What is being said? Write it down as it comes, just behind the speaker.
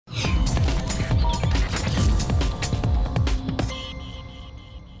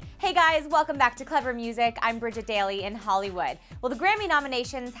guys, welcome back to Clever Music. I'm Bridget Daly in Hollywood. Well, the Grammy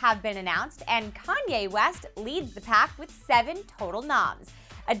nominations have been announced, and Kanye West leads the pack with 7 total noms.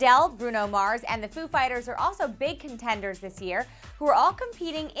 Adele, Bruno Mars, and the Foo Fighters are also big contenders this year, who are all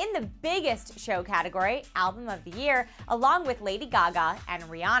competing in the biggest show category, Album of the Year, along with Lady Gaga and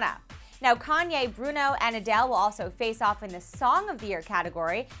Rihanna. Now, Kanye, Bruno, and Adele will also face off in the Song of the Year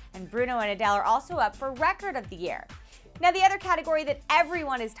category, and Bruno and Adele are also up for Record of the Year. Now, the other category that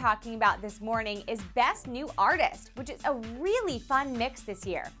everyone is talking about this morning is Best New Artist, which is a really fun mix this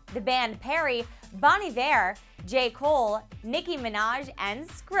year. The band Perry, Bon Iver, J. Cole, Nicki Minaj, and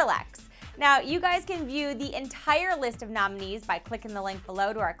Skrillex. Now, you guys can view the entire list of nominees by clicking the link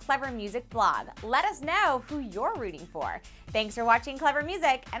below to our Clever Music blog. Let us know who you're rooting for. Thanks for watching Clever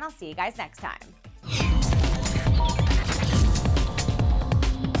Music, and I'll see you guys next time.